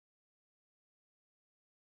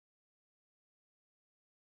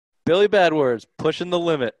Billy Bad Words, pushing the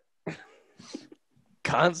limit.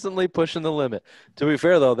 Constantly pushing the limit. To be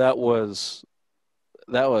fair, though, that was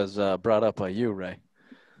brought up by you, Ray.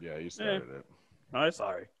 Yeah, you started it. I'm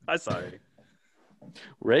sorry.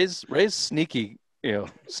 Ray's sneaky,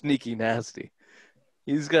 sneaky nasty.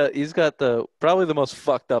 He's got probably the most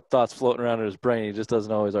fucked up thoughts floating around in his brain. He just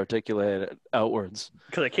doesn't always articulate it outwards.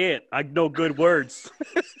 Because I can't. I know good words.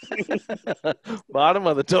 Bottom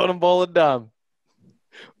of the totem pole of dumb.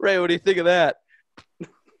 Ray, what do you think of that? I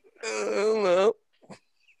don't know.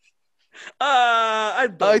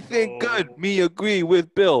 I think good. Me agree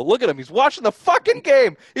with Bill. Look at him. He's watching the fucking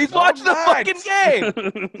game. He's watching the fucking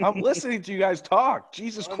game. I'm listening to you guys talk.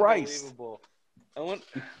 Jesus Christ.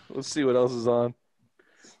 Let's see what else is on.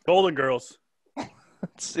 Golden Girls.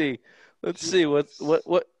 Let's see what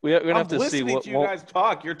we're gonna have to see what to you guys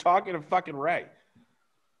talk. You're talking to fucking Ray.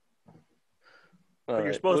 All You're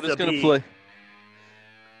right, supposed we're just to gonna be. play.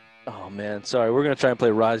 Oh man, sorry. We're gonna try and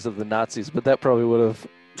play Rise of the Nazis, but that probably would have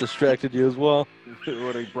distracted you as well. It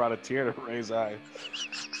would have brought a tear to Ray's eye.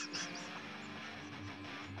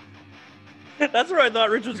 That's where I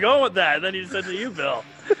thought Rich was going with that. And then he said to you, Bill.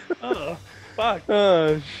 Oh, fuck.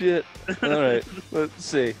 Oh shit! All right, let's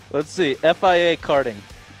see. FIA karting.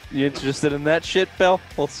 You interested in that shit, Bill?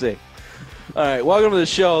 We'll see. All right, welcome to the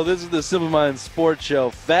show. This is the Simple Minds Sports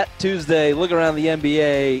Show. Fat Tuesday. Look around the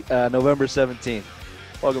NBA, November 17th.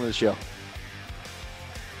 Welcome to the show.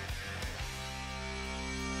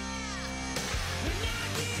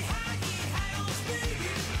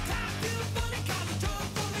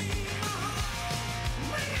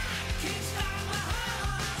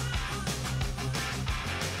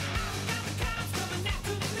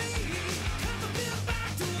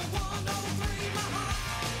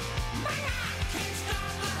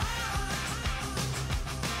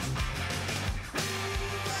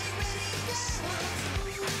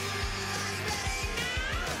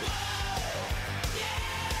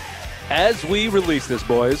 As we release this,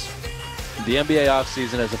 boys, the NBA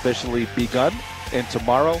offseason has officially begun, and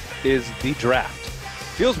tomorrow is the draft.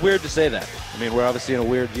 Feels weird to say that. I mean, we're obviously in a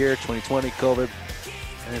weird year, 2020, COVID,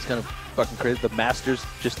 and it's kind of fucking crazy. The Masters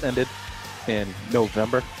just ended in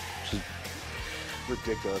November, which is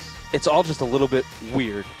ridiculous. It's all just a little bit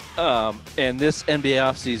weird. And this NBA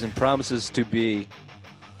offseason promises to be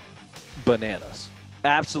bananas.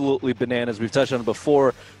 Absolutely bananas. We've touched on it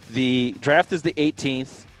before. The draft is the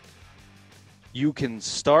 18th. You can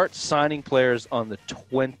start signing players on the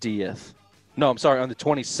 20th. No, I'm sorry, on the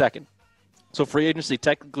 22nd. So free agency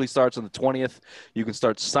technically starts on the 20th. You can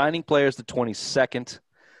start signing players the 22nd,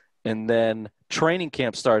 and then training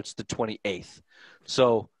camp starts the 28th.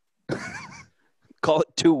 So call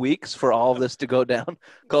it 2 weeks for all of this to go down.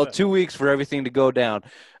 Call it 2 weeks for everything to go down.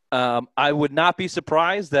 I would not be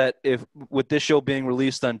surprised that if, with this show being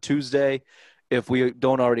released on Tuesday, if we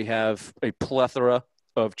don't already have a plethora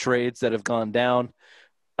of trades that have gone down.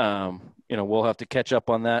 We'll have to catch up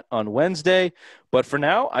on that on Wednesday. But for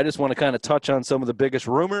now, I just want to kind of touch on some of the biggest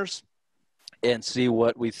rumors and see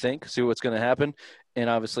what we think, see what's going to happen, and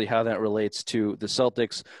obviously how that relates to the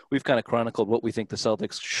Celtics. We've kind of chronicled what we think the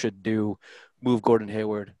Celtics should do, move Gordon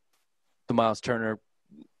Hayward, the Miles Turner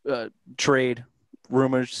trade.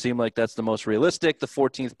 Rumors seem like that's the most realistic, the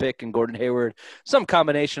 14th pick and Gordon Hayward, some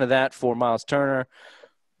combination of that for Miles Turner.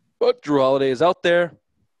 But Drew Holiday is out there.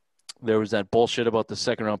 There was that bullshit about the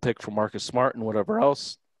second-round pick for Marcus Smart and whatever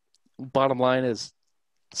else. Bottom line is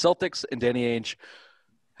Celtics and Danny Ainge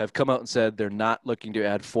have come out and said they're not looking to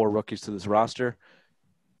add 4 rookies to this roster,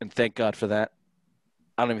 and thank God for that.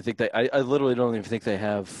 I don't even think I literally don't even think they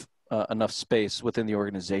have enough space within the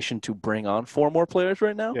organization to bring on 4 more players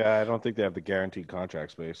right now. Yeah, I don't think they have the guaranteed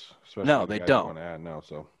contract space. No, they don't.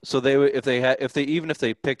 So they if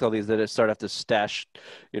they picked all these, they'd start have to stash,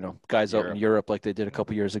 guys out in Europe like they did a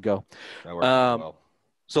couple years ago. That worked well.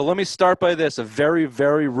 So let me start by this: a very,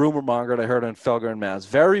 very rumor monger that I heard on Felger and Maz.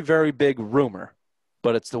 Very, very big rumor,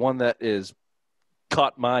 but it's the one that is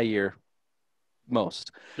caught my ear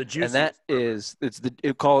most. The juice, and that is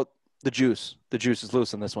call it the juice. The juice is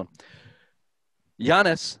loose on this one.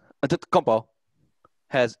 Giannis Antetokounmpo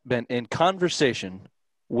has been in conversation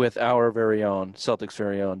with our very own Celtics'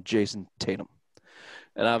 very own Jason Tatum.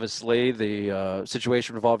 And obviously the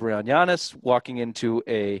situation revolved around Giannis walking into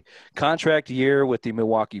a contract year with the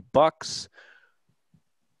Milwaukee Bucks.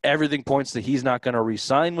 Everything points to he's not going to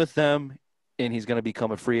re-sign with them, and he's going to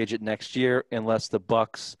become a free agent next year unless the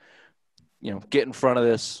Bucks, get in front of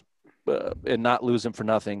this and not lose him for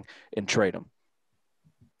nothing and trade him.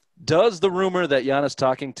 Does the rumor that Giannis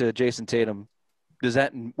talking to Jason Tatum,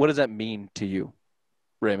 what does that mean to you,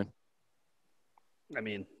 Raymond? I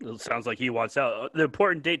mean, it sounds like he wants out. The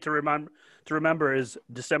important date to remember is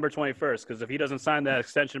December 21st, because if he doesn't sign that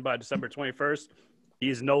extension by December 21st,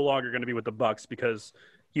 he's no longer going to be with the Bucks because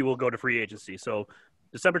he will go to free agency. So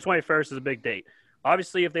December 21st is a big date.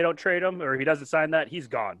 Obviously, if they don't trade him or if he doesn't sign that, he's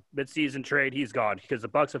gone. Mid-season trade, he's gone because the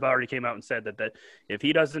Bucks have already came out and said that if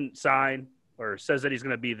he doesn't sign or says that he's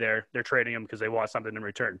going to be there, they're trading him because they want something in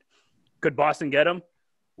return. Could Boston get him?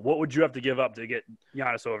 What would you have to give up to get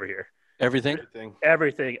Giannis over here? Everything.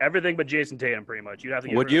 Everything but Jason Tatum, pretty much. You'd have to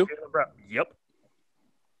get Would you? Yep.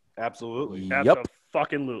 Absolutely. Yep.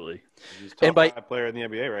 Absolutely. He's top five player in the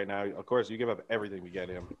NBA right now. Of course, you give up everything to get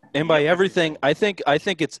him. And by everything, I think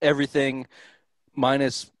it's everything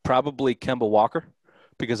minus probably Kemba Walker,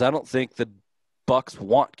 because I don't think the Bucks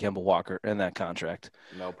want Kemba Walker in that contract.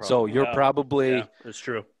 No problem. So you're probably that's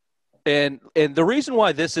true. And the reason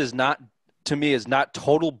why this is not, to me, is not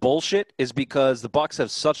total bullshit is because the Bucks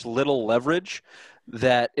have such little leverage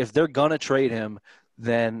that if they're gonna trade him,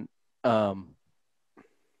 then look,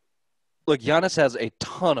 Giannis has a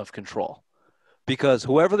ton of control because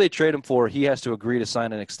whoever they trade him for, he has to agree to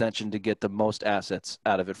sign an extension to get the most assets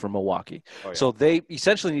out of it from Milwaukee. Oh, yeah. So they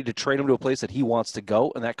essentially need to trade him to a place that he wants to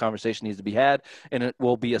go, and that conversation needs to be had, and it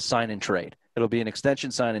will be a sign and trade. It'll be an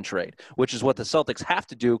extension, sign, and trade, which is what the Celtics have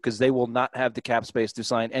to do because they will not have the cap space to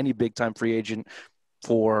sign any big-time free agent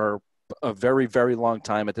for a very, very long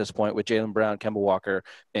time at this point with Jaylen Brown, Kemba Walker,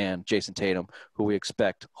 and Jason Tatum, who we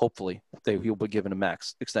expect, hopefully, he'll be given a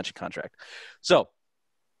max extension contract. So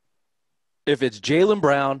if it's Jaylen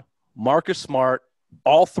Brown, Marcus Smart,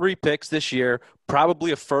 all 3 picks this year,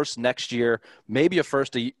 probably a first next year, maybe a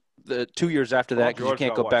first the 2 years after that because you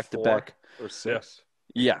can't go back-to-back. Or 6.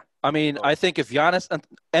 Yeah. I mean, I think if Giannis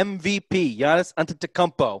MVP, Giannis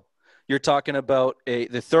Antetokounmpo, you're talking about the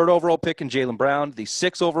 3rd overall pick in Jaylen Brown, the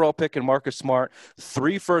 6th overall pick in Marcus Smart,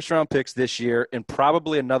 3 first-round picks this year, and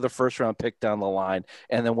probably another first-round pick down the line,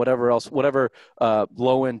 and then whatever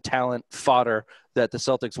low-end talent fodder that the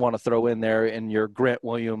Celtics want to throw in there in your Grant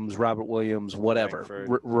Williams, Robert Williams, whatever,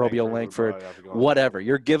 Robio Langford, whatever.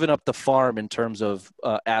 You're giving up the farm in terms of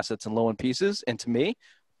assets and low-end pieces, and to me,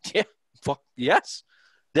 yes.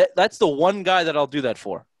 That's the one guy that I'll do that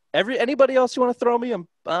for. Anybody else you want to throw me?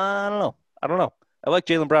 I don't know. I like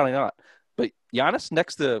Jaylen Brown a lot, but Giannis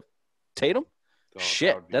next to Tatum,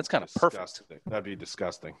 that's kind of perfect. That'd be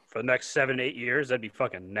disgusting for the next 7-8 years. That'd be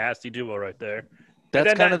fucking nasty duo right there.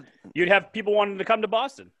 That's kind of you'd have people wanting to come to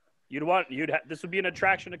Boston. This would be an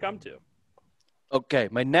attraction to come to. Okay,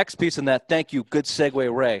 my next piece in that. Thank you. Good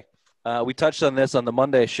segue, Ray. We touched on this on the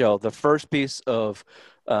Monday show. The first piece of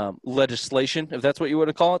legislation, if that's what you want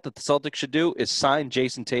to call it, that the Celtics should do is sign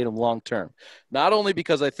Jason Tatum long term. Not only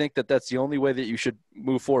because I think that that's the only way that you should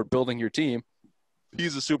move forward building your team.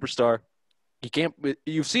 He's a superstar.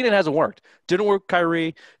 You've seen it hasn't worked. Didn't work with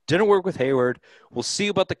Kyrie. Didn't work with Hayward. We'll see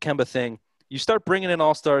about the Kemba thing. You start bringing in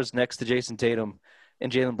all-stars next to Jason Tatum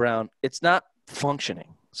and Jaylen Brown, it's not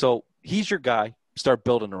functioning. So he's your guy. Start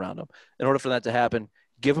building around him. In order for that to happen,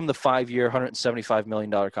 give him the 5-year, $175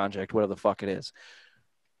 million contract, whatever the fuck it is.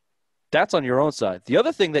 That's on your own side. The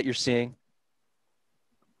other thing that you're seeing,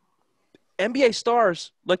 NBA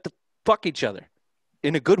stars like to fuck each other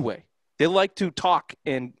in a good way. They like to talk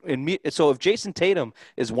and meet. So if Jason Tatum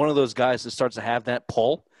is one of those guys that starts to have that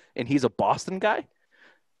pull and he's a Boston guy,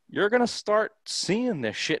 you're going to start seeing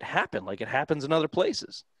this shit happen like it happens in other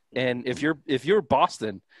places. And if you're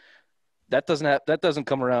Boston, that doesn't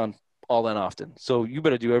come around all that often. So you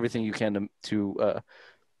better do everything you can to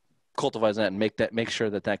cultivate that and make sure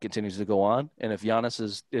that continues to go on. And if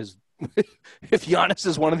Giannis is if Giannis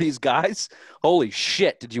is one of these guys, holy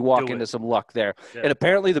shit, did you walk into some luck there? Yeah. And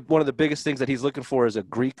apparently one of the biggest things that he's looking for is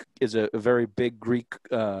a very big Greek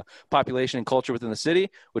population and culture within the city,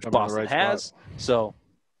 which Boston has. Spot. So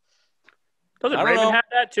doesn't Raymond have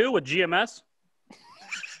that too with GMS?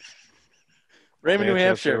 Raymond, New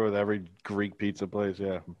Hampshire, with every Greek pizza place.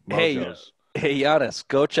 Yeah. Hey, Giannis,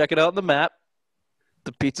 go check it out on the map.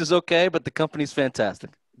 The pizza's okay, but the company's fantastic.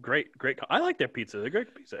 Great. I like their pizza. They're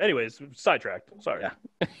great pizza. Anyways, sidetracked. Sorry.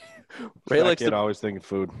 Yeah. Ray likes always thinking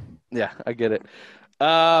food. Yeah, I get it.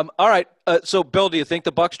 All right. So, Bill, do you think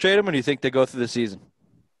the Bucks trade him, or do you think they go through the season?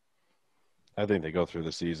 I think they go through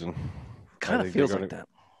the season. Kind of feels like that.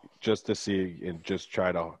 Just to see and just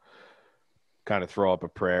try to kind of throw up a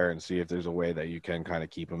prayer and see if there's a way that you can kind of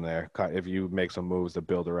keep him there. If you make some moves to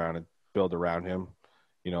build around him,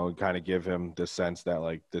 and kind of give him the sense that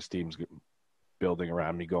like this team's building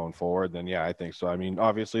around me going forward, then yeah, I think so. I mean,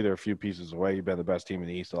 obviously there are a few pieces away. You've been the best team in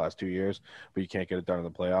the East the last 2 years, but you can't get it done in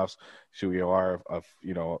the playoffs. So you are,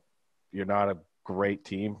 you're not a great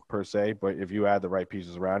team per se, but if you add the right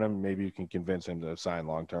pieces around him, maybe you can convince him to sign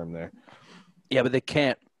long term there. Yeah, but they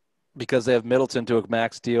can't because they have Middleton to a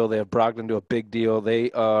max deal. They have Brogdon to a big deal.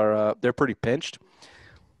 They're pretty pinched.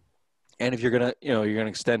 And if you're gonna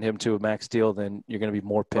extend him to a max deal, then you're gonna be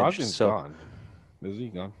more pinched. Brogdon's So, gone. Is he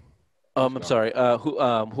gone? I'm gone. sorry. Who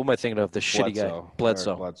am I thinking of? The shitty guy, Eric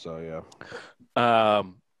Bledsoe. Bledsoe, Yeah.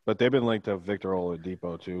 But they've been linked to Victor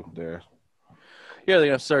Oladipo too. There. Yeah, they're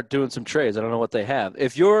gonna start doing some trades. I don't know what they have.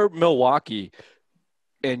 If you're Milwaukee,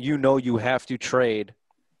 and you have to trade,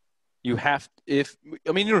 you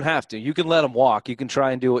don't have to. You can let him walk. You can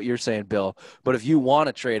try and do what you're saying, Bill. But if you want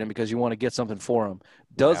to trade him because you want to get something for him,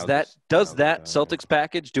 does that Celtics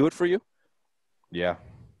package do it for you? Yeah.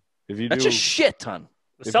 That's a shit ton.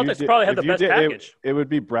 The Celtics probably have the best package. It would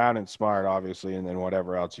be Brown and Smart, obviously, and then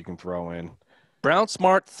whatever else you can throw in. Brown,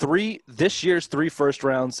 Smart, this year's 3 first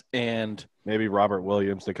rounds, and maybe Robert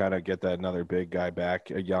Williams to kind of get that another big guy back,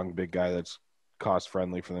 a young big guy that's cost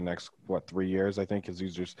friendly for the next 3 years, I think, because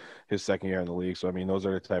he's just his second year in the league. So I mean, those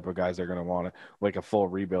are the type of guys they're going to want to like a full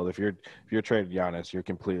rebuild. If you're traded Giannis, you're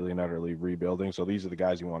completely and utterly rebuilding. So these are the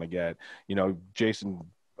guys you want to get.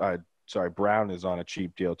 Brown is on a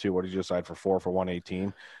cheap deal too. What did you decide for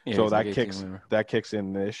 118? Yeah, so that kicks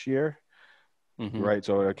in this year, right?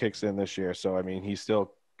 So it kicks in this year. So I mean, he's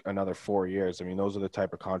still another 4 years. I mean, those are the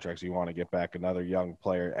type of contracts you want to get back. Another young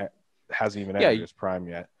player hasn't even entered his prime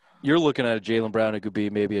yet. You're looking at a Jaylen Brown who could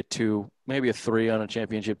be maybe a 2, maybe a 3 on a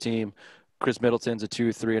championship team. Chris Middleton's a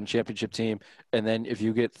 2, 3 on a championship team. And then if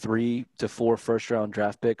you get 3 to 4 first-round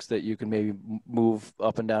draft picks that you can maybe move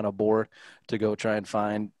up and down a board to go try and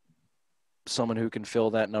find someone who can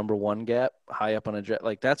fill that number 1 gap high up on a draft.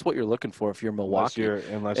 Like, that's what you're looking for if you're Milwaukee.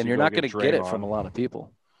 Unless you're not going to get it from a lot of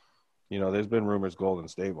people. You know, there's been rumors Golden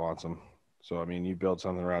State wants him. So, I mean, you build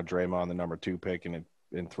something around Draymond, the number 2 pick, and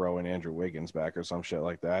throw in Andrew Wiggins back or some shit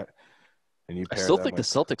like that. And you I still think the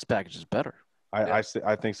Celtics package is better. I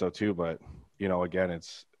think so too, but again,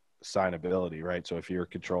 it's signability, right? So if you're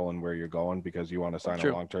controlling where you're going because you want to sign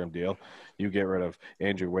a long-term deal, you get rid of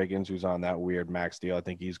Andrew Wiggins, who's on that weird max deal. I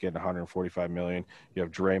think he's getting 145 million. You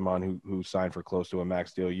have Draymond, who signed for close to a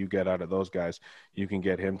max deal. You get out of those guys, you can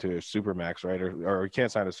get him to a super max, right? Or he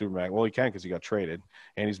can't sign a super max. Well, he can because he got traded,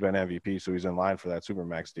 and he's been MVP, so he's in line for that super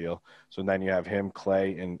max deal. So then you have him,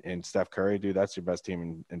 Clay, and Steph Curry. Dude, that's your best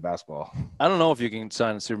team in basketball. I don't know if you can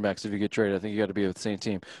sign a super max if you get traded. I think you got to be with the same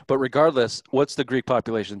team. But regardless, what's the Greek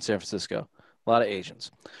population in San Francisco? A lot of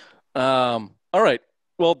Asians. All right.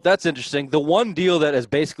 Well, that's interesting. The one deal that has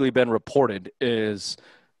basically been reported is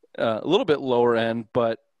a little bit lower end,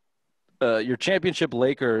 but your championship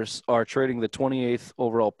Lakers are trading the 28th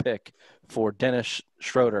overall pick for Dennis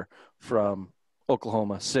Schroeder from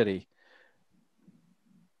Oklahoma City.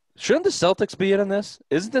 Shouldn't the Celtics be in on this?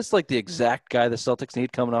 Isn't this like the exact guy the Celtics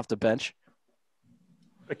need coming off the bench?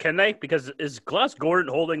 Can they? Because is Glass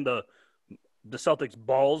Gordon holding the Celtics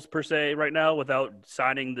balls per se right now without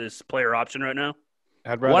signing this player option right now?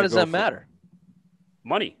 Why does that matter?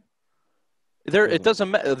 Money. It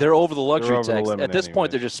doesn't matter. They're over the luxury tax. At this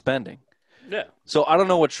point, they're just spending. Yeah. So I don't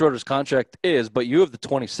know what Schroeder's contract is, but you have the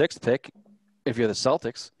 26th pick if you're the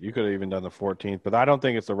Celtics. You could have even done the 14th, but I don't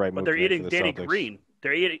think it's the right move. But they're eating Danny Celtics. Green.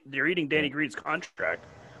 They're eating Danny Green's contract.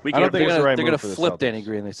 I don't think they're going to flip Danny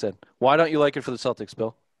Green, they said. Why don't you like it for the Celtics,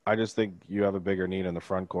 Bill? I just think you have a bigger need in the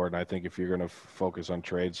front court, and I think if you're going to focus on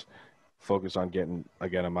trades, focus on getting,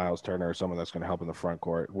 again, a Miles Turner or someone that's going to help in the front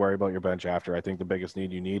court. Worry about your bench after. I think the biggest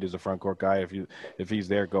need you need is a front court guy. If he's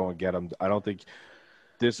there, go and get him. I don't think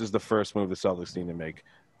this is the first move the Celtics need to make.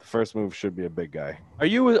 The first move should be a big guy.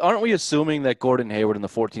 Aren't we assuming that Gordon Hayward and the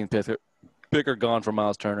 14th pick are gone for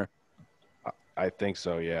Miles Turner? I think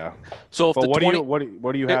so, yeah. So if what do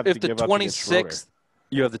you have to give up to get Schroeder?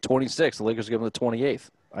 You have the 26th. The Lakers give him the 28th.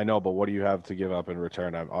 I know, but what do you have to give up in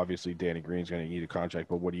return? Obviously, Danny Green's going to need a contract,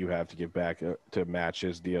 but what do you have to give back to match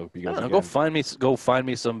his deal? Because go find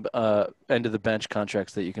me some end of the bench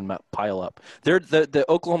contracts that you can pile up. The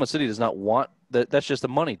Oklahoma City does not want that. That's just a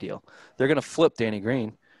money deal. They're going to flip Danny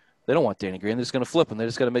Green. They don't want Danny Green. They're just going to flip him. They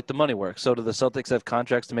just got to make the money work. So do the Celtics have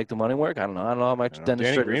contracts to make the money work? I don't know how much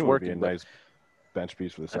Dennis Schroeder is working. Nice bench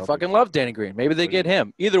piece for the Celtics. I fucking love Danny Green. Maybe they get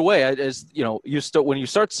him. Either way, when you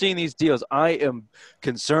start seeing these deals, I am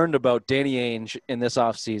concerned about Danny Ainge in this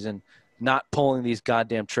offseason not pulling these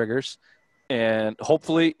goddamn triggers. And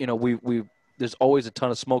hopefully, there's always a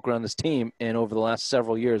ton of smoke around this team, and over the last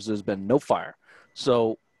several years, there's been no fire.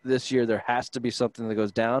 So this year, there has to be something that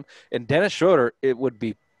goes down. And Dennis Schroeder, it would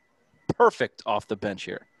be perfect off the bench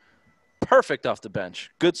here. Perfect off the bench.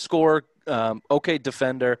 Good scorer, okay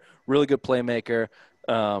defender, really good playmaker,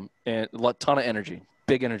 and a ton of energy.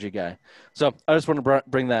 big energy guy. So I just want to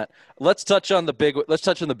bring that. Let's touch on the big one.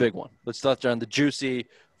 Let's touch on the juicy,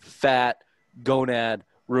 fat gonad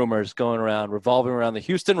rumors going around, revolving around the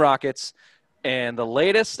Houston Rockets. And the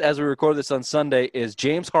latest, as we record this on Sunday, is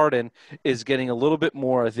James Harden is getting a little bit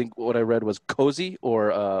more, I think what I read was cozy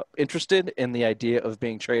or interested in the idea of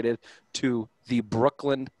being traded to the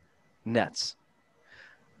Brooklyn Nets.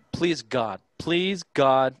 Please, God,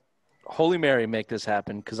 Holy Mary, make this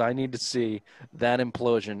happen, because I need to see that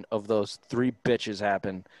implosion of those three bitches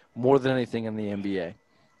happen more than anything in the NBA.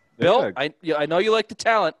 Bill, I know you like the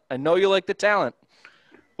talent.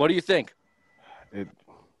 What do you think?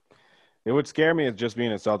 It would scare me as just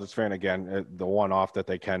being a Celtics fan again, the one-off that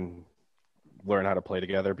they can learn how to play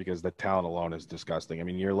together, because the talent alone is disgusting. I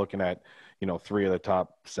mean, you're looking at, 3 of the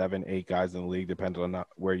top 7, 8 guys in the league, depending on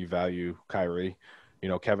where you value Kyrie.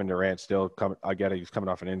 Kevin Durant still I get it, he's coming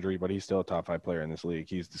off an injury, but he's still a top 5 player in this league.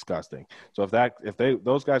 He's disgusting. So if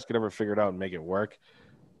those guys could ever figure it out and make it work,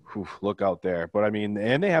 look out there. But I mean,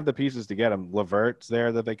 and they have the pieces to get him. Levert's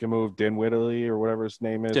there that they can move. Dinwiddie or whatever his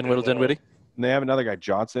name is. Dinwiddie. And they have another guy,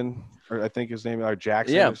 Johnson, or I think his name is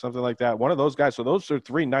Jackson or something like that. One of those guys. So those are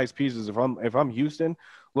 3 nice pieces. If I'm Houston,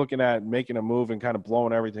 looking at making a move and kind of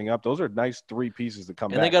blowing everything up, those are nice 3 pieces to come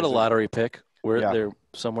back. And they got a lottery pick. They're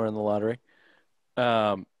somewhere in the lottery. They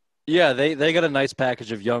got a nice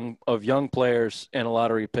package of young players and a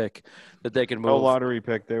lottery pick that they can move. No lottery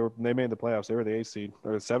pick. They made the playoffs. They were the 8th seed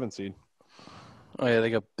or the 7th seed. Oh yeah,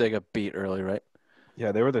 they got beat early, right?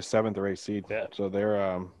 Yeah, they were the 7th or 8th seed. Yeah. So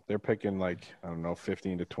they're picking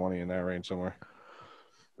 15 to 20 in that range somewhere.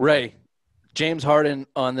 Ray, James Harden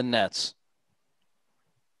on the Nets.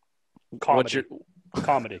 Comedy.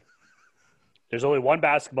 There's only one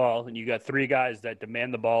basketball, and you got 3 guys that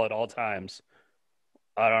demand the ball at all times.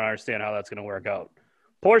 I don't understand how that's going to work out.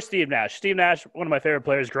 Poor Steve Nash. Steve Nash, one of my favorite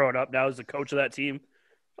players growing up, now is the coach of that team.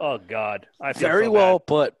 Oh, God. I feel Very so well bad.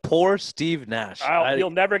 put. Poor Steve Nash. He'll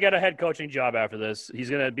never get a head coaching job after this. He's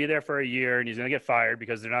going to be there for a year, and he's going to get fired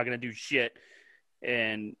because they're not going to do shit.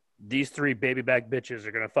 And these 3 baby back bitches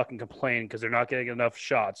are going to fucking complain because they're not getting enough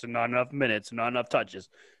shots and not enough minutes and not enough touches.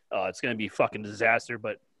 It's going to be a fucking disaster,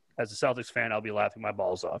 but as a Celtics fan, I'll be laughing my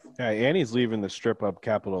balls off. Yeah, and he's leaving the strip-up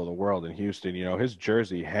capital of the world in Houston. His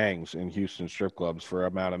jersey hangs in Houston strip clubs for the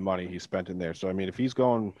amount of money he spent in there. So, I mean, if he's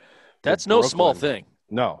going – That's no small thing.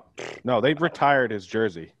 No, they've retired his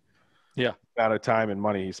jersey. Yeah. Amount of time and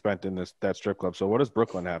money he spent in that strip club. So what does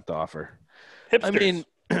Brooklyn have to offer? Hipsters. I mean,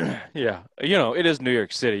 yeah, it is New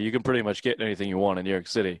York City. You can pretty much get anything you want in New York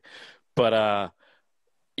City. But,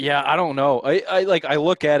 I don't know. I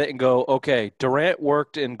look at it and go, okay, Durant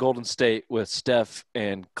worked in Golden State with Steph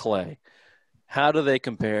and Clay. How do they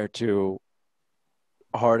compare to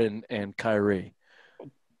Harden and Kyrie?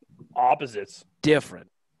 Opposites. Different.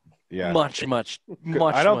 Yeah. Much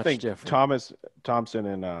I don't think different. Thompson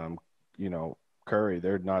and Curry,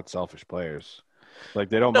 they're not selfish players. Like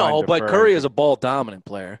they don't No, mind but deferring Curry to- is a ball dominant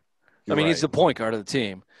player. I mean, Right. he's the point guard of the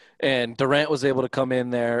team. And Durant was able to come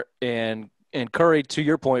in there and Curry, to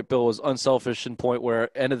your point, Bill, was unselfish in point where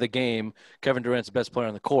end of the game, Kevin Durant's the best player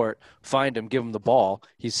on the court. Find him, give him the ball.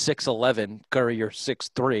 He's 6'11". Curry, you're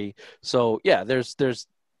 6'3". So yeah, there's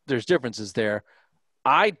differences there.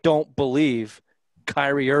 I don't believe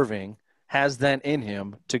Kyrie Irving has that in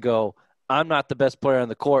him to go, I'm not the best player on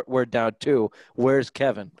the court. We're down 2. Where's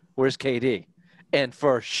Kevin? Where's KD? And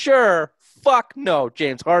for sure, fuck no,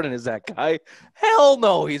 James Harden is that guy. Hell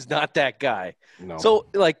no, he's not that guy. No. So,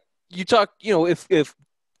 you talk, if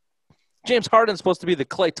James Harden's supposed to be the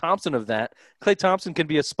Klay Thompson of that, Klay Thompson can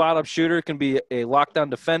be a spot-up shooter, can be a lockdown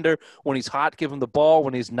defender. When he's hot, give him the ball.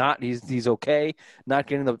 When he's not, he's okay, not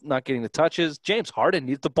getting the touches. James Harden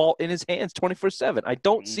needs the ball in his hands 24/7. I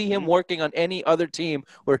don't see him working on any other team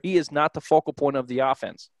where he is not the focal point of the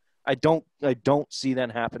offense. I don't see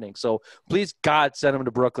that happening. So please, God, send him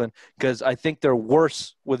to Brooklyn, because I think they're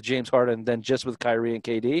worse with James Harden than just with Kyrie and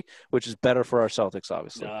KD, which is better for our Celtics,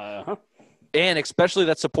 obviously. And especially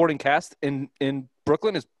that supporting cast in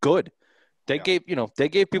Brooklyn is good. They gave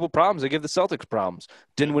people problems. They gave the Celtics problems.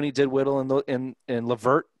 Dinwiddie did Whittle and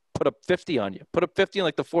Levert put up 50 on you. Put up 50 in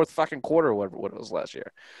the 4th fucking quarter, or whatever it was last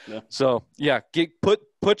year. Yeah. So yeah,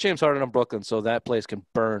 put James Harden on Brooklyn so that place can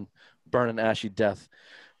burn an ashy death.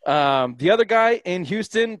 The other guy in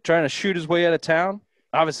Houston trying to shoot his way out of town.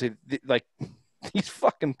 Obviously, these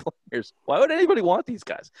fucking players. Why would anybody want these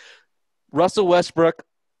guys? Russell Westbrook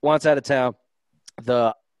wants out of town.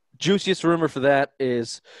 The juiciest rumor for that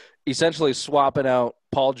is essentially swapping out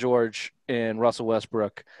Paul George and Russell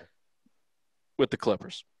Westbrook with the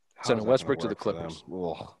Clippers. Sending Westbrook to the Clippers.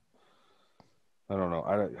 I don't know.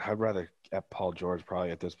 I'd rather at Paul George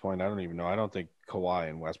probably at this point. I don't even know. I don't think Kawhi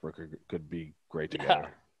and Westbrook could be great together.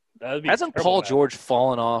 That would be Hasn't terrible Paul match. George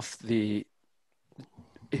fallen off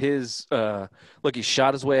his look, he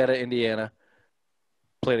shot his way out of Indiana,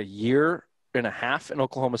 played a year and a half in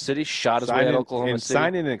Oklahoma City, shot his way out of Oklahoma City.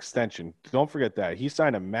 Signed an extension. Don't forget that. He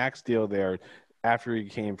signed a max deal there after he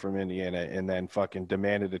came from Indiana and then fucking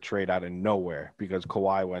demanded a trade out of nowhere because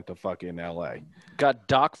Kawhi went to fucking LA. Got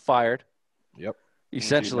Doc fired. Yep.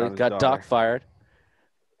 Essentially Cheating on his got daughter. Doc fired.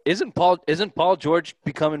 Isn't Paul George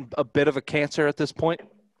becoming a bit of a cancer at this point?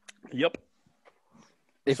 Yep.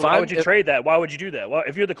 So why would you trade that? Why would you do that? Well,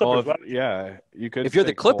 if you're the Clippers, you could. If you're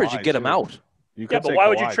the Clippers, Kawhi you get him too. out. But why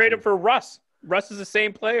would you trade him for Russ? Russ is the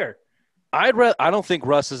same player. I don't think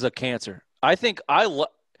Russ is a cancer. I think I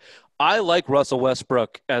like Russell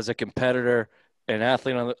Westbrook as a competitor and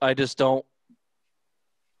athlete.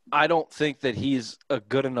 I don't think that he's a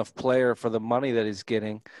good enough player for the money that he's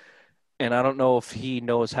getting, and I don't know if he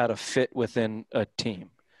knows how to fit within a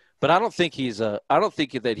team. But I don't think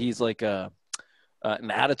that he's like an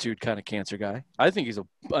attitude kind of cancer guy. I think he's a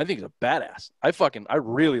badass. I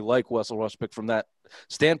really like Russell Westbrook from that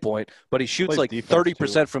standpoint, but he shoots like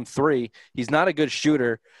 30% from three. He's not a good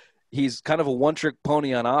shooter. He's kind of a one-trick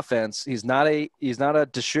pony on offense. He's not a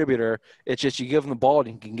distributor. It's just you give him the ball and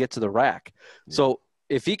he can get to the rack. Yeah. So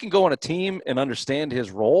if he can go on a team and understand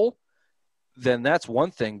his role, then that's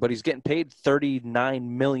one thing. But he's getting paid $39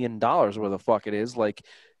 million, where the fuck it is. Like,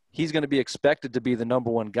 he's going to be expected to be the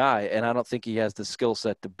number one guy, and I don't think he has the skill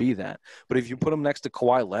set to be that. But if you put him next to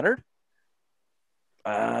Kawhi Leonard,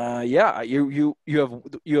 you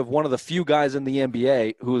have one of the few guys in the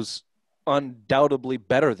NBA who's undoubtedly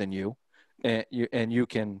better than you, and you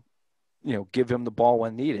can, give him the ball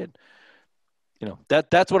when needed.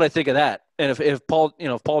 That's what I think of that. And if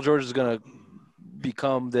Paul George is going to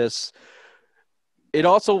become this, it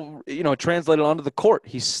also translated onto the court.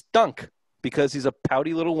 He stunk because he's a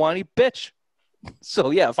pouty little whiny bitch. So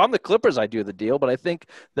yeah, if I'm the Clippers, I do the deal. But I think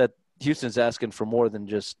that Houston's asking for more than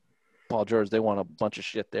just Paul George. They want a bunch of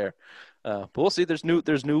shit there. But we'll see. There's new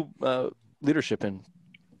leadership in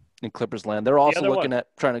Clippers land. They're also looking at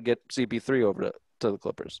trying to get CP3 over to the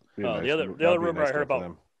Clippers. The other rumor I heard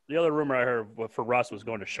about the other rumor I heard for Russ was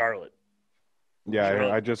going to Charlotte.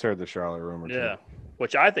 Yeah, I just heard the Charlotte rumor too. Yeah,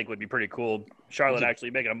 which I think would be pretty cool. Charlotte actually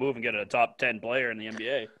making a move and getting a top 10 player in the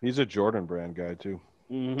NBA. He's a Jordan brand guy too.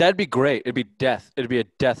 Mm-hmm. That'd be great. It'd be death. It'd be a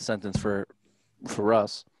death sentence for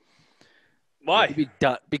Russ. Why? It'd be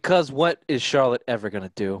done. Because what is Charlotte ever going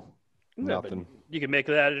to do? Nothing. You can make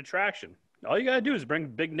that an attraction. All you got to do is bring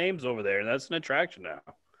big names over there, and that's an attraction now.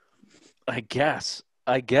 I guess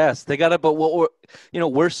they got to, but what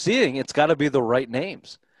we're seeing, it's got to be the right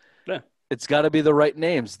names. Yeah. It's got to be the right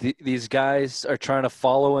names. These guys are trying to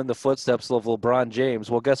follow in the footsteps of LeBron James.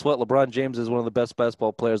 Well, guess what? LeBron James is one of the best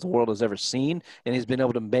basketball players the world has ever seen, and he's been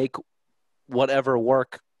able to make whatever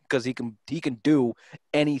work because he can do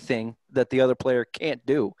anything that the other player can't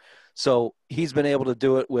do. So he's been able to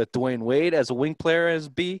do it with Dwayne Wade as a wing player as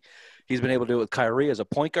B. He's been able to do it with Kyrie as a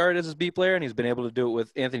point guard as his B player, and he's been able to do it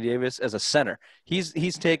with Anthony Davis as a center. He's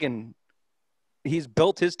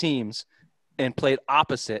built his teams and played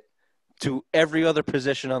opposite to every other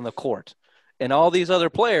position on the court. And all these other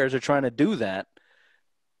players are trying to do that,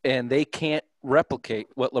 and they can't replicate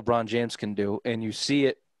what LeBron James can do, and you see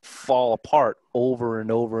it fall apart over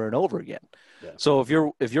and over and over again. Yeah. So if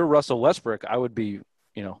you're Russell Westbrook, I would be,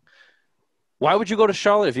 why would you go to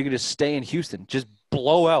Charlotte if you could just stay in Houston? Just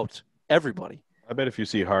blow out everybody. I bet if you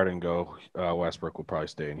see Harden go, Westbrook will probably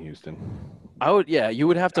stay in Houston. You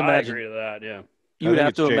would have to imagine. I agree with that, yeah. You would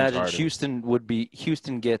have to imagine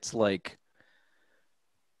Houston gets like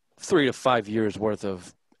 3 to 5 years worth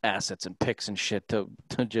of assets and picks and shit to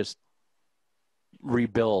just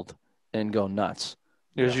rebuild and go nuts.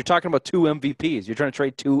 Because you're talking about 2 MVPs. You're trying to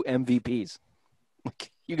trade 2 MVPs.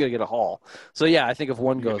 You got to get a haul. So, yeah, I think if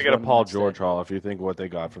one goes. You get a Paul George haul. If you think what they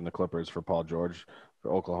got from the Clippers for Paul George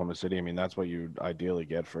for Oklahoma City, I mean, that's what you'd ideally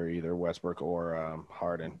get for either Westbrook or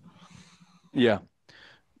Harden. Yeah.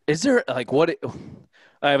 Is there, I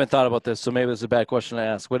haven't thought about this, so maybe this is a bad question to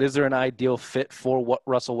ask, but is there an ideal fit for what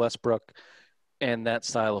Russell Westbrook and that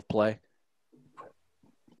style of play?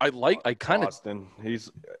 Boston.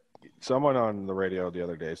 Someone on the radio the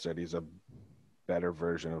other day said he's a better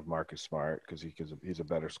version of Marcus Smart because he's a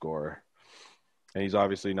better scorer. And he's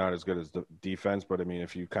obviously not as good as the defense, but I mean,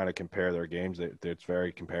 if you kind of compare their games, it's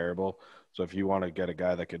very comparable. So if you want to get a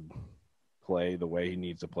guy that could play the way he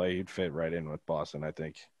needs to play, he'd fit right in with Boston, I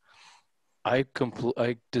think. I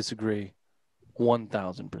disagree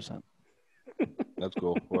 1,000%. That's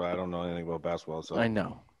cool. Well, I don't know anything about basketball, so I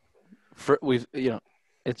know.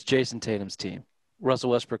 it's Jason Tatum's team.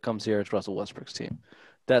 Russell Westbrook comes here, it's Russell Westbrook's team.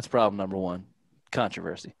 That's problem number one,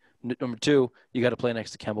 controversy. Number two, you got to play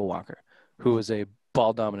next to Kemba Walker, who is a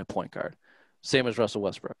ball-dominant point guard, same as Russell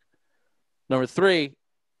Westbrook. Number three,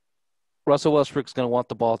 Russell Westbrook's going to want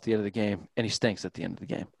the ball at the end of the game, and he stinks at the end of the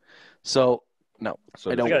game. So, no,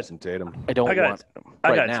 So I don't. Jason Tatum. I don't want him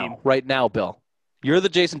right now. Team. Right now, Bill, you're the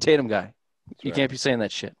Jason Tatum guy. That's You right. can't be saying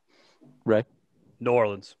that shit, right? New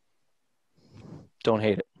Orleans. Don't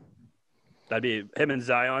hate it. That'd be him and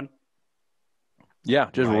Zion. Yeah,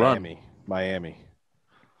 just run. Miami.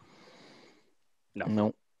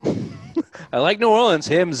 No. I like New Orleans.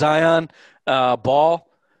 Him, Zion, Ball,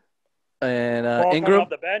 and Ball coming Ingram. off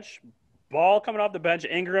the bench. Ball coming off the bench.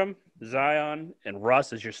 Ingram, Zion, and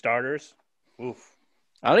Russ as your starters. Oof.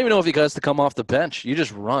 I don't even know if he has to come off the bench. You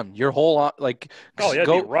just run. Your whole lot, like Oh, yeah,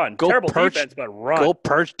 run. Go Terrible perch, defense, but run. Go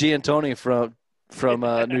perch D'Antoni from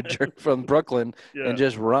New Jersey, from Brooklyn, Yeah. and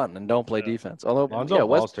just run and don't play Yeah. defense. Although Lonzo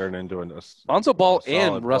Ball's turned into Lonzo Ball a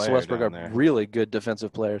solid and Russell player Westbrook down are there. really good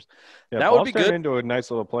defensive players. Yeah, That Ball's would be turned good. into a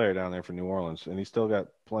nice little player down there for New Orleans, and he's still got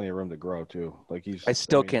plenty of room to grow too. Like I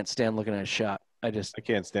still can't stand looking at his shot. I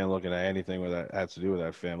can't stand looking at anything with that has to do with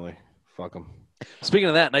that family. Fuck them. Speaking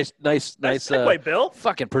of that, nice segue, Bill.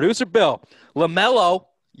 fucking producer Bill. LaMelo,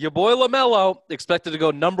 your boy LaMelo, expected to go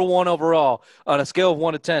number 1 overall. On a scale of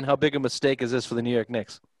 1 to 10, how big a mistake is this for the New York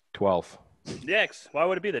Knicks? 12. Knicks. Why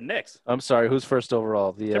would it be the Knicks? I'm sorry, who's first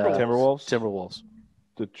overall? The Timberwolves. Timberwolves.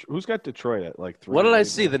 Who's got Detroit at like 3? What did I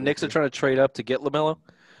see? The Knicks are trying to trade up to get LaMelo?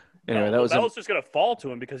 Anyway, No, that was just going to fall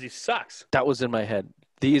to him because he sucks. that was in my head.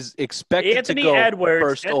 These expected Anthony to go Edwards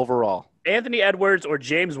first and- overall. Anthony Edwards or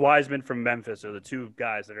James Wiseman from Memphis are the two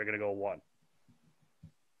guys that are going to go 1.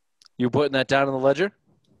 You putting that down in the ledger?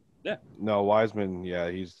 No, Wiseman,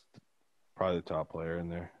 yeah, he's probably the top player in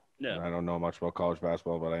there. Yeah. I don't know much about college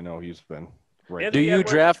basketball, but I know he's been great. Anthony Do you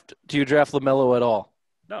Edwards? draft LaMelo at all?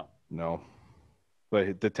 No. No.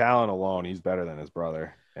 But the talent alone, he's better than his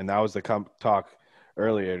brother. And that was the talk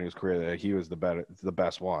earlier in his career that he was the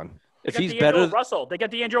best one. If They he's got better, D'Angelo Russell. They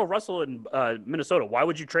got D'Angelo Russell in Minnesota. Why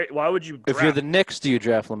would you trade? Why would you? if Draft? you're the Knicks, do you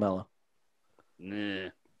draft LaMelo? Nah.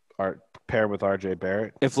 Pair him with RJ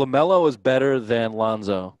Barrett. If LaMelo is better than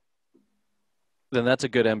Lonzo, then that's a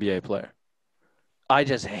good NBA player. I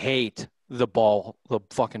just hate the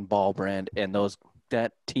fucking ball brand and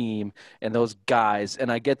that team and those guys.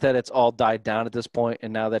 And I get that it's all died down at this point,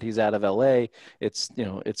 and now that he's out of LA, it's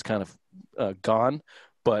kind of gone.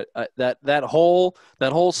 But that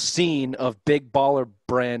whole scene of big baller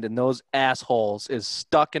brand and those assholes is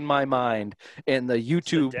stuck in my mind. And the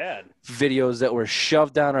YouTube Dad. videos that were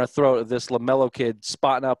shoved down our throat of this LaMelo kid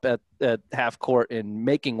spotting up at half court and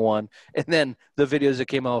making one, and then the videos that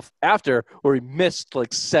came off after where he missed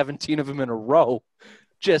like 17 of them in a row,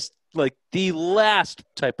 just like the last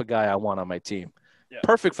type of guy I want on my team. Yeah.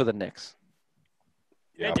 Perfect for the Knicks.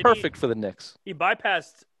 Yeah. Perfect for the Knicks. He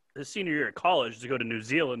bypassed his senior year at college to go to New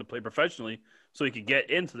Zealand to play professionally, so he could get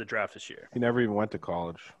into the draft this year. He never even went to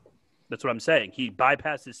college. That's what I'm saying. He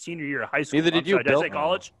bypassed his senior year of high school. Neither did you, Sorry, did I Bill. say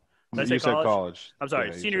college? Did I say You said college. I'm sorry,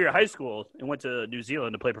 Yeah, you senior said year of high school, and went to New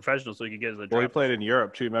Zealand to play professional so he could get into the Well, he draft. played in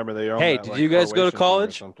Europe too. Remember they owned Hey, that, did like, you guys go to Croatian team or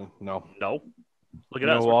college? something? No. No. Look at You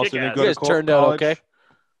know us. who We're else kick-ass. didn't go You to guys turned out college? okay.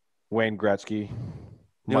 Wayne Gretzky, You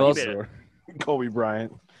know Mike else- Stewart, Kobe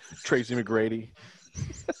Bryant, Tracy McGrady.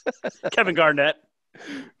 Kevin Garnett.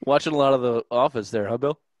 Watching a lot of The Office there, huh,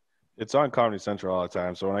 Bill? It's on Comedy Central all the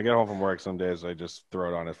time. So when I get home from work, some days I just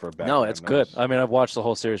throw it on it for a background No, it's good. noise. I mean, I've watched the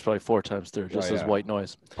whole series probably 4 times through, just Oh, as yeah. white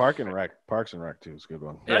noise. Parks and Rec too is a good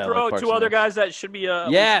one. Can I Yeah, throw like out Parks 2 and other Rec. guys that should be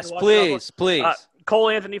Yes, we should watch out please. Cole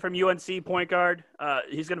Anthony from UNC, point guard.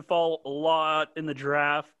 He's going to fall a lot in the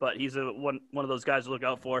draft, but he's one of those guys to look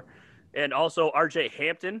out for. And also RJ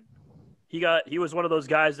Hampton. He was one of those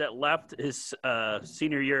guys that left his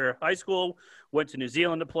senior year of high school, went to New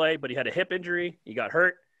Zealand to play, but he had a hip injury. He got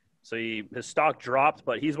hurt, so his stock dropped.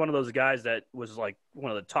 But he's one of those guys that was like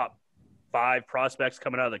one of the top 5 prospects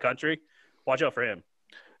coming out of the country. Watch out for him.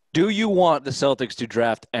 Do you want the Celtics to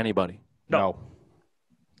draft anybody? No.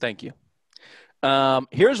 Thank you.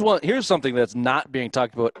 Here's something that's not being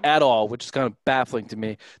talked about at all, which is kind of baffling to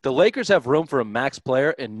me. The Lakers have room for a max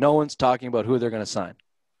player, and no one's talking about who they're going to sign.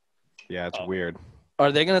 Yeah, it's weird.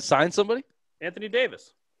 Are they going to sign somebody? Anthony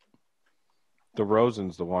Davis.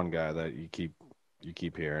 DeRozan's the one guy that you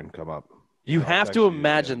keep hearing come up. You No, have it's to actually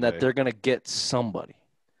imagine the other that day. they're going to get somebody.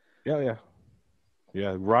 Yeah.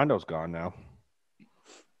 Rondo's gone now.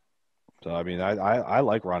 So I mean, I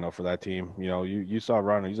like Rondo for that team. You know, you saw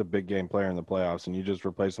Rondo; he's a big game player in the playoffs, and you just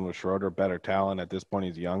replace him with Schroeder, better talent. At this point,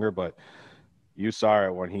 he's younger, but you saw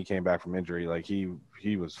it when he came back from injury. Like he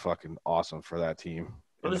was fucking awesome for that team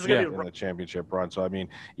Well, in, this is the, gonna be in the championship run. So I mean,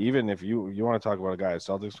 even if you want to talk about a guy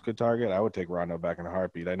Celtics could target, I would take Rondo back in a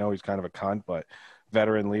heartbeat. I know he's kind of a cunt, but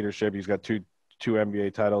veteran leadership. He's got two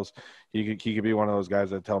NBA titles. He could be one of those guys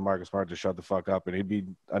that tell Marcus Smart to shut the fuck up, and he'd be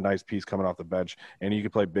a nice piece coming off the bench. And he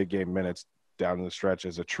could play big game minutes down the stretch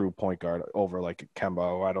as a true point guard over like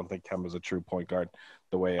Kemba. I don't think Kemba's a true point guard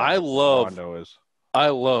the way Rondo is. I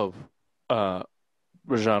love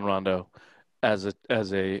Rajon Rondo as a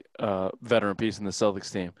veteran piece in the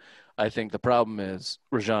Celtics team. I think the problem is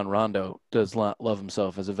Rajon Rondo does not love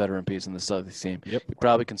himself as a veteran piece in the Celtics team. Yep. He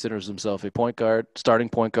probably considers himself a point guard, starting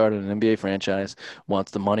point guard in an NBA franchise,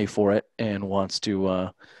 wants the money for it, and wants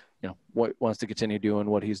to wants to continue doing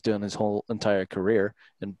what he's done his whole entire career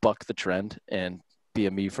and buck the trend and be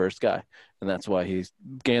a me first guy. And that's why he's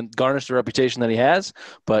garnished the reputation that he has.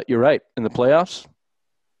 But you're right, in the playoffs,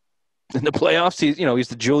 he's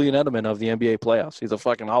the Julian Edelman of the NBA playoffs. He's a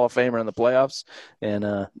fucking Hall of Famer in the playoffs and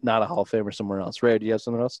not a Hall of Famer somewhere else. Ray, do you have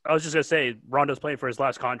something else? I was just going to say, Rondo's playing for his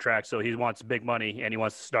last contract, so he wants big money and he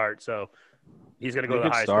wants to start. So he's going to go to the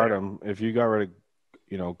highest start player. him. If you got rid of,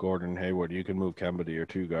 Gordon Hayward, you can move Kemba to your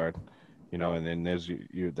two guard. And then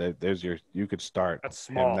you could start. That's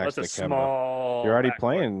small. Him next That's a to Kemba. small. You're already backcourt.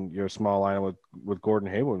 playing your small lineup with Gordon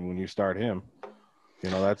Hayward when you start him.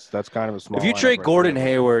 That's kind of a small. If you lineup trade right Gordon there.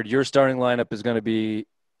 Hayward, your starting lineup is going to be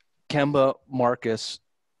Kemba, Marcus,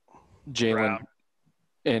 Jalen, Brown.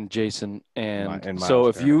 and Jason. And Miles so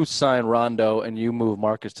if Turner. you sign Rondo and you move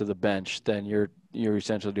Marcus to the bench, then you're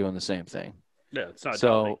essentially doing the same thing. Yeah, it's not So,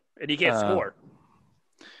 doubling. And he can't score.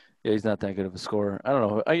 Yeah, he's not that good of a scorer. I don't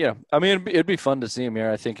know. I mean, it'd be fun to see him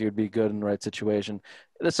here. I think he would be good in the right situation.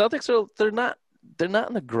 The Celtics they're not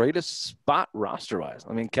in the greatest spot roster wise.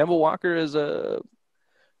 I mean, Kemba Walker is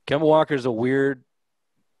a weird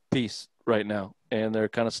piece right now, and they're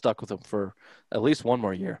kind of stuck with him for at least one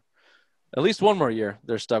more year.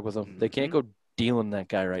 They're stuck with him. Mm-hmm. They can't go dealing that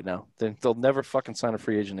guy right now. They'll never fucking sign a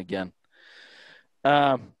free agent again.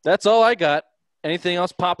 That's all I got. Anything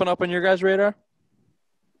else popping up on your guys' radar?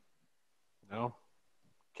 No,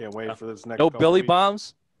 can't wait for this next. No couple Billy weeks.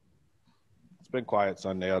 bombs? It's been quiet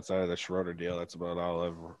Sunday outside of the Schroeder deal. That's about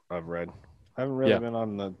all I've read. I haven't really been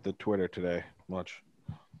on the Twitter today much.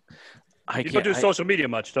 You don't do social media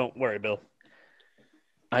much. Don't worry, Bill.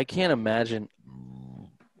 I can't imagine.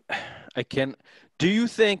 Do you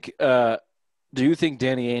think Danny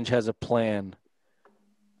Ainge has a plan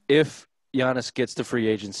if Giannis gets to free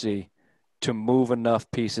agency to move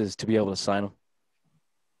enough pieces to be able to sign him?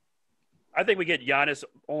 I think we get Giannis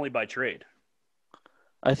only by trade.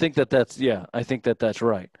 I think that's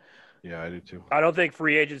right. Yeah, I do too. I don't think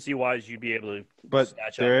free agency wise you'd be able to. But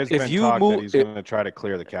snatch there up. has been talk that he's going to try to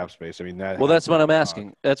clear the cap space. I mean, that's what I'm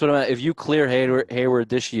asking. If you clear Hayward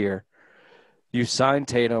this year, you sign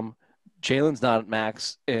Tatum, Jalen's not at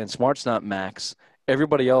max, and Smart's not max.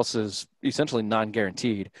 Everybody else is essentially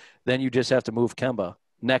non-guaranteed. Then you just have to move Kemba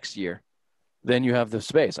next year. Then you have the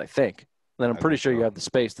space, I think. Then I'm pretty sure you have the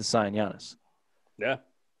space to sign Giannis. Yeah,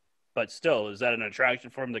 but still, is that an attraction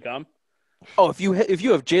for him to come? Oh, if you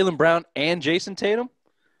have Jaylen Brown and Jason Tatum?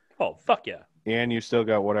 Oh, fuck yeah. And you still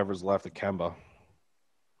got whatever's left of Kemba.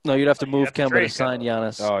 No, you'd have to move have to Kemba trade to sign Kemba.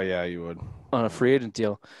 Giannis Oh yeah, you would. on a free agent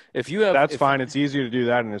deal. That's Fine. It's easier to do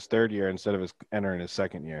that in his third year instead of entering his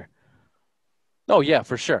second year. Oh yeah,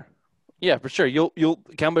 for sure. Yeah, for sure.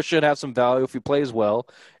 Kemba should have some value if he plays well,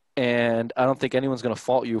 and I don't think anyone's going to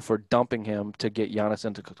fault you for dumping him to get Giannis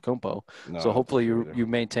into Antetokounmpo. No, so hopefully sure. you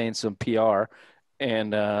maintain some PR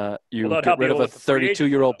and you Well, that'd get help rid you of a with the free agency,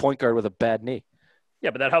 32-year-old though. point guard with a bad knee.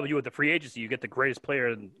 Yeah, but that helps you with the free agency. You get the greatest player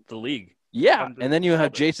in the league. Yeah, From the and then you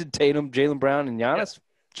have Celtics. Jason Tatum, Jaylen Brown, and Giannis.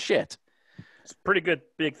 Shit. It's a pretty good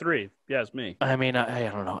big three. Yeah, it's me. I mean, I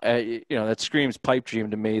don't know. That screams pipe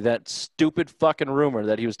dream to me. That stupid fucking rumor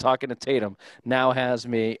that he was talking to Tatum now has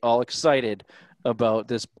me all excited about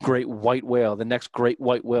this great white whale, the next great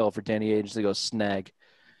white whale for Danny Ainge to go snag.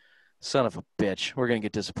 Son of a bitch. We're going to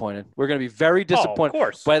get disappointed. We're going to be very disappointed. Of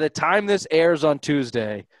course. By the time this airs on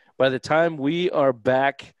Tuesday, by the time we are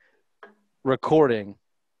back recording,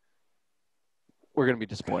 we're going to be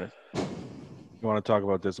disappointed. You want to talk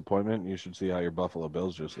about disappointment? You should see how your Buffalo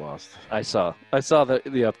Bills just lost. I saw the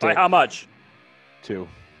update. By how much? 2.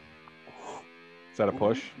 Is that a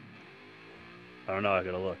push? I don't know. I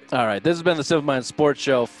got to look. All right. This has been the Civil Mind Sports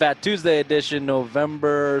Show, Fat Tuesday edition,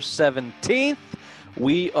 November 17th.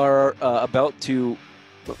 We are about to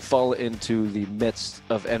fall into the midst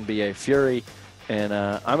of NBA Fury, and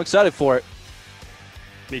I'm excited for it.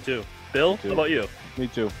 Me too. Bill, too. how about you? Me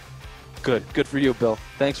too. Good for you, Bill.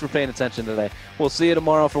 Thanks for paying attention today. We'll see you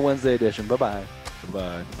tomorrow for Wednesday edition. Bye-bye.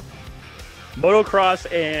 Bye.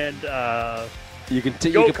 Motocross and You can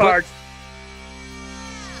go put- karts.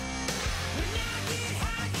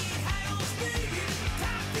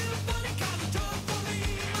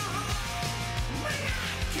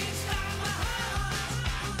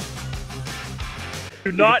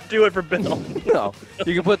 Do not do it for Bill. No,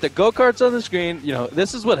 you can put the go-karts on the screen. You know,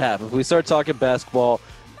 this is what happens. We start talking basketball,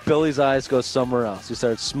 Billy's eyes go somewhere else. He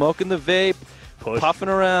starts smoking the vape, puffing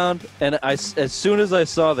around, and as soon as I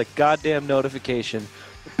saw the goddamn notification,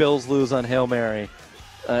 Bills lose on Hail Mary,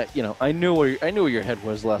 I knew where your head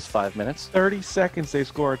was the last 5 minutes. 30 seconds they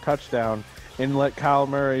score a touchdown and let Kyle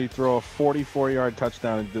Murray throw a 44-yard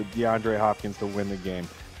touchdown to DeAndre Hopkins to win the game.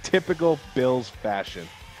 Typical Bills fashion.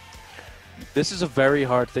 This is a very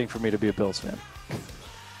hard thing for me to be a Bills fan.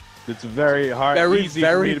 It's very hard. Very, easy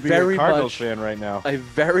very, for me to be very a Cardinals much. fan right now. I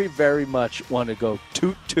very, very much want to go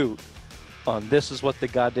toot on this is what the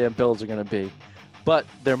goddamn Bills are going to be. But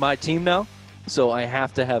they're my team now, so I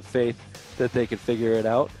have to have faith that they can figure it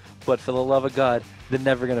out. But for the love of God, they're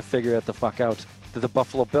never going to figure it the fuck out. To the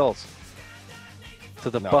Buffalo Bills. To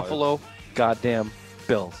the Buffalo goddamn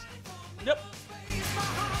Bills. Yep.